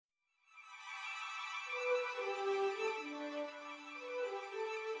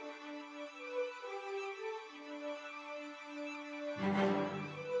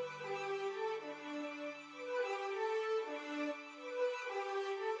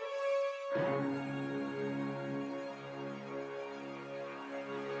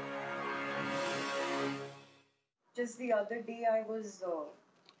Just the other day, I was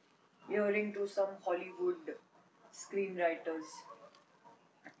hearing to some Hollywood screenwriters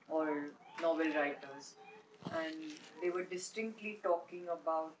or novel writers, and they were distinctly talking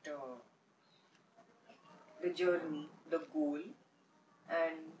about the journey, the goal,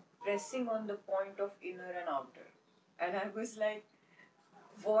 and pressing on the point of inner and outer. And I was like,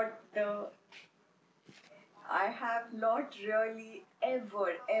 what the? I have not really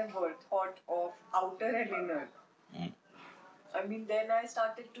ever thought of outer and inner. Mm. I mean, then I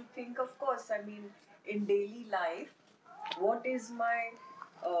started to think, of course, I mean, in daily life, what is my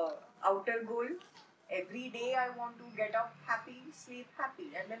outer goal? Every day I want to get up happy, sleep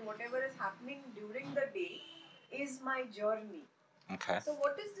happy, and then whatever is happening during the day is my journey. Okay. So,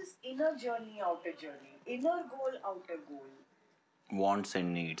 what is this inner journey, outer journey? Inner goal, outer goal. Wants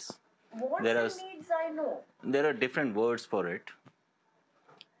and needs. Wants There and are needs, I know. there are different words for it.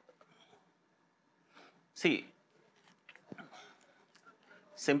 See,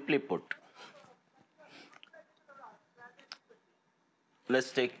 simply put,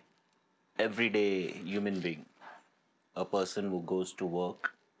 let's take everyday human being, a person who goes to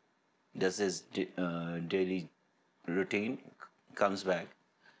work, does his daily routine, comes back,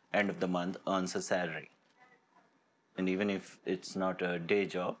 end of the month, earns a salary. And even if it's not a day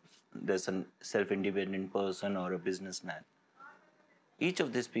job, there's a self-independent person or a businessman. Each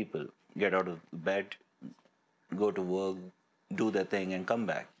of these people get out of bed, go to work, do their thing, and come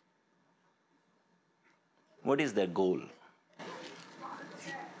back. What is their goal?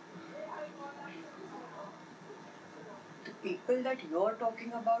 The people that you're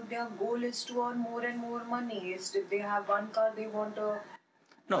talking about, their goal is to earn more and more money. Is if they have one car, they want a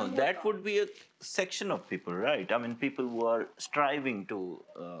No, one more that car. would be a section of people, right? I mean, people who are striving to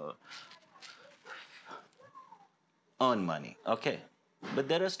earn money, okay? But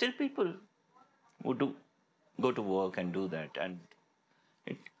there are still people who do go to work and do that. And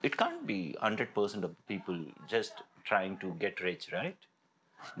it can't be 100% of the people just trying to get rich, right?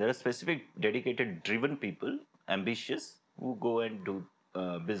 There are specific, dedicated, driven people, ambitious, who go and do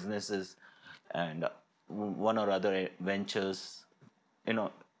businesses and one or other ventures, you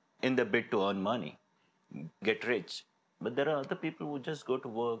know, in the bid to earn money, get rich. But there are other people who just go to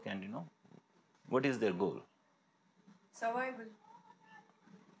work and, what is their goal? Survival.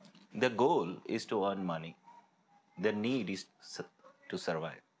 Their goal is to earn money. Their need is to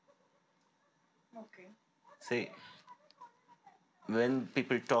survive. Okay. See, when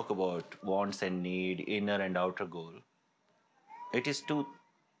people talk about wants and need, inner and outer goal, it is too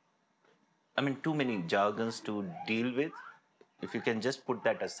many jargons to deal with. If you can just put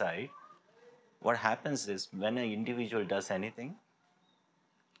that aside, what happens is when an individual does anything,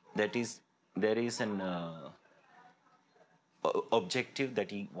 that is, there is an objective that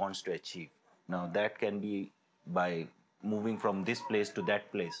he wants to achieve. Now, that can be by moving from this place to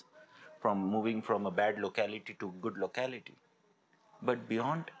that place, from moving from a bad locality to good locality. But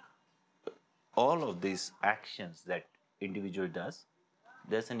beyond all of these actions that individual does,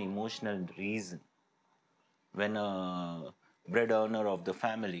 there's an emotional reason. When a bread earner of the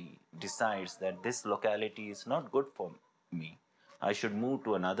family decides that this locality is not good for me, I should move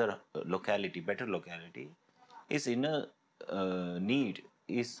to another locality, better locality, his inner need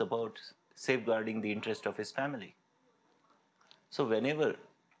is about safeguarding the interest of his family. So whenever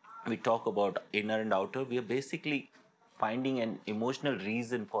we talk about inner and outer, we are basically finding an emotional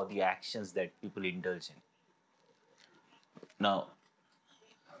reason for the actions that people indulge in. Now,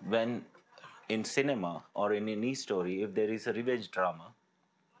 when in cinema or in any story, if there is a revenge drama,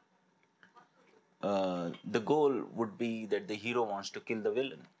 the goal would be that the hero wants to kill the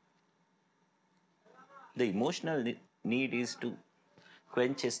villain. The emotional need is to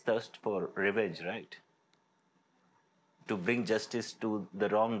quench his thirst for revenge, right? To bring justice to the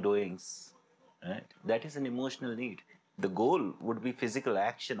wrongdoings, right? That is an emotional need. The goal would be physical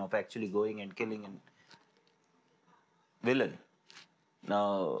action of actually going and killing a villain.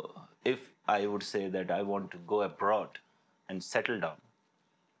 Now, if I would say that I want to go abroad and settle down,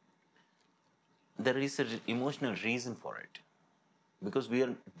 there is an emotional reason for it, because we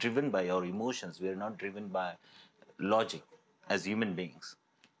are driven by our emotions. We are not driven by logic as human beings.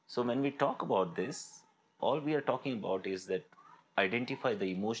 So when we talk about this, all we are talking about is that identify the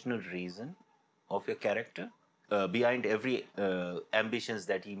emotional reason of your character behind every ambitions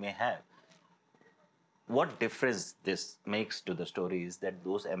that he may have. What difference this makes to the story is that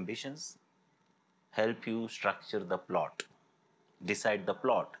those ambitions help you structure the plot. decide the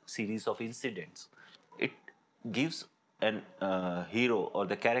plot, series of incidents. It gives an hero or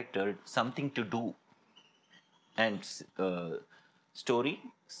the character something to do, and stories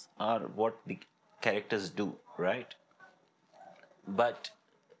are what the characters do, right? But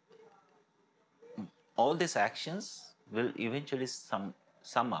all these actions will eventually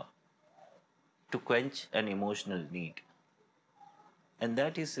sum up to quench an emotional need, and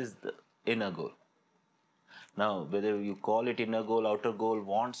that is the inner goal. Now, whether you call it inner goal, outer goal,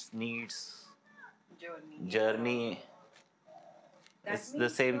 wants, needs, journey, That it's the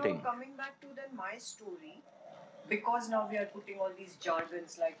means same now thing. coming back to then my story, because now we are putting all these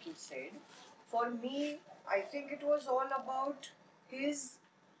jargons like you said. For me, I think it was all about his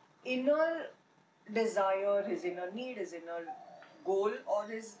inner desire, his inner need, his inner goal, or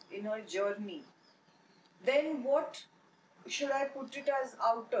his inner journey. Then what should I put it as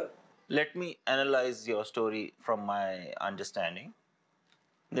outer? Let me analyze your story from my understanding.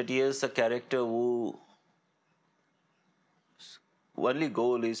 That here's a character who only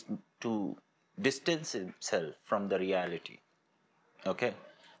goal is to distance himself from the reality. Okay?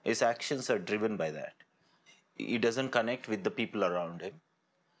 His actions are driven by that. He doesn't connect with the people around him.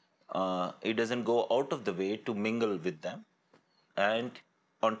 He doesn't go out of the way to mingle with them. And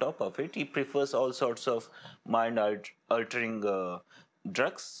on top of it, he prefers all sorts of mind altering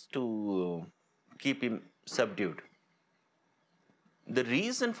drugs to keep him subdued. The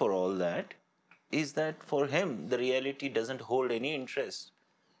reason for all that is that for him, the reality doesn't hold any interest.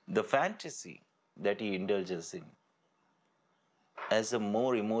 The fantasy that he indulges in has a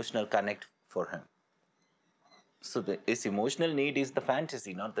more emotional connect for him. So his emotional need is the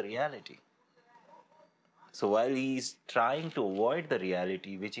fantasy, not the reality. So while he is trying to avoid the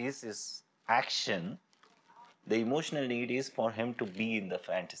reality, which is his action, the emotional need is for him to be in the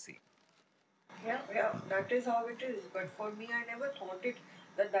fantasy. Yeah, that is how it is. But for me, I never thought it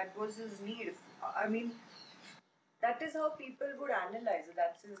that that was his need. I mean, that is how people would analyze it.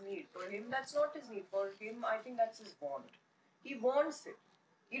 That's his need. For him, that's not his need. For him, I think that's his want. He wants it.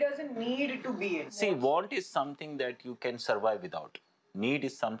 He doesn't need to be in. See, want is something that you can survive without. Need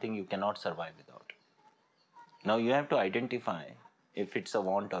is something you cannot survive without. Now you have to identify if it's a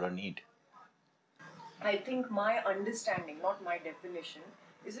want or a need. I think my understanding, not my definition,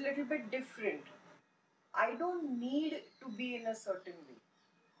 is a little bit different. I don't need to be in a certain way.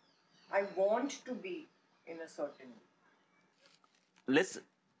 I want to be in a certain way. Let's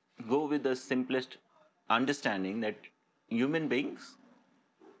go with the simplest understanding that human beings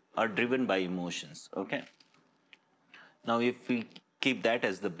are driven by emotions. Okay. Now, if we keep that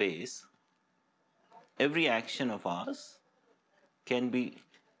as the base, every action of ours can be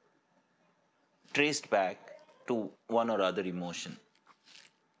traced back to one or other emotion.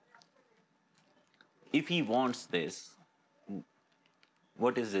 If he wants this,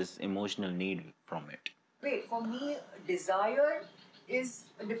 what is his emotional need from it? Wait, for me, desire is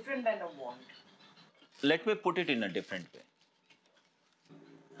different than a want. Let me put it in a different way.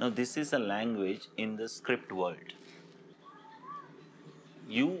 Now, this is a language in the script world.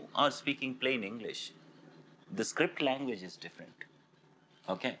 You are speaking plain English. The script language is different.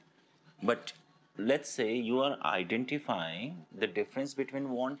 Okay? But let's say you are identifying the difference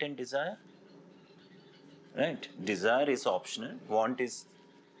between want and desire. Right? Desire is optional, want is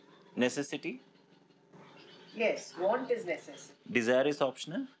necessity. Yes, want is necessary. Desire is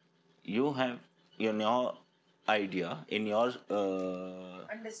optional. You have in your idea, in your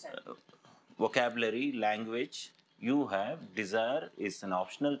Understand. vocabulary, language, you have desire is an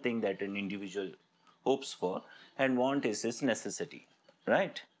optional thing that an individual hopes for, and want is his necessity.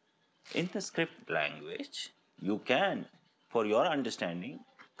 Right? In the script language, you can, for your understanding,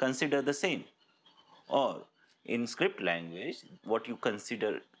 consider the same. Or in script language, what you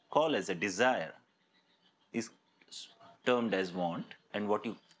call as a desire is termed as want, and what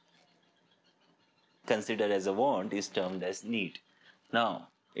you consider as a want is termed as need. Now,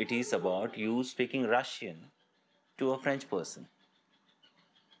 it is about you speaking Russian to a French person.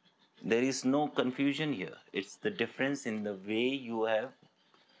 There is no confusion here. It's the difference in the way you have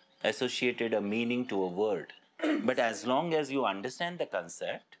associated a meaning to a word. But as long as you understand the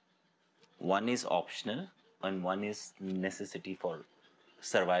concept, one is optional and one is necessity for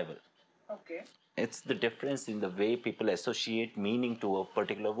survival. Okay. It's the difference in the way people associate meaning to a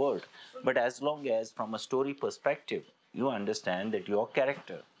particular word. But as long as, from a story perspective, you understand that your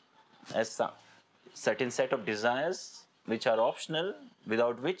character has some certain set of desires which are optional,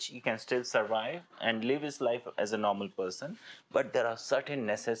 without which he can still survive and live his life as a normal person, but there are certain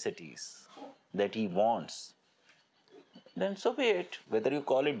necessities that he wants, then so be it. Whether you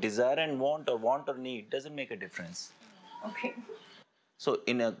call it desire and want or need doesn't make a difference. Okay. So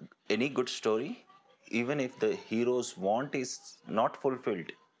in any good story, even if the hero's want is not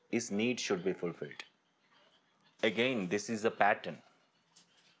fulfilled, his need should be fulfilled. Again, this is a pattern.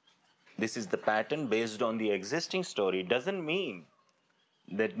 This is the pattern based on the existing story. Doesn't mean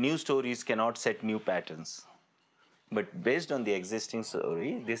that new stories cannot set new patterns. But based on the existing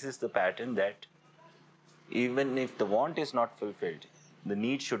story, this is the pattern that even if the want is not fulfilled, the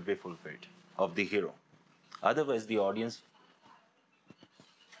need should be fulfilled of the hero. Otherwise, the audience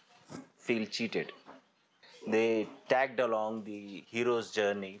feel cheated. They tagged along the hero's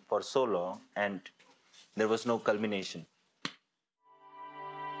journey for so long and there was no culmination.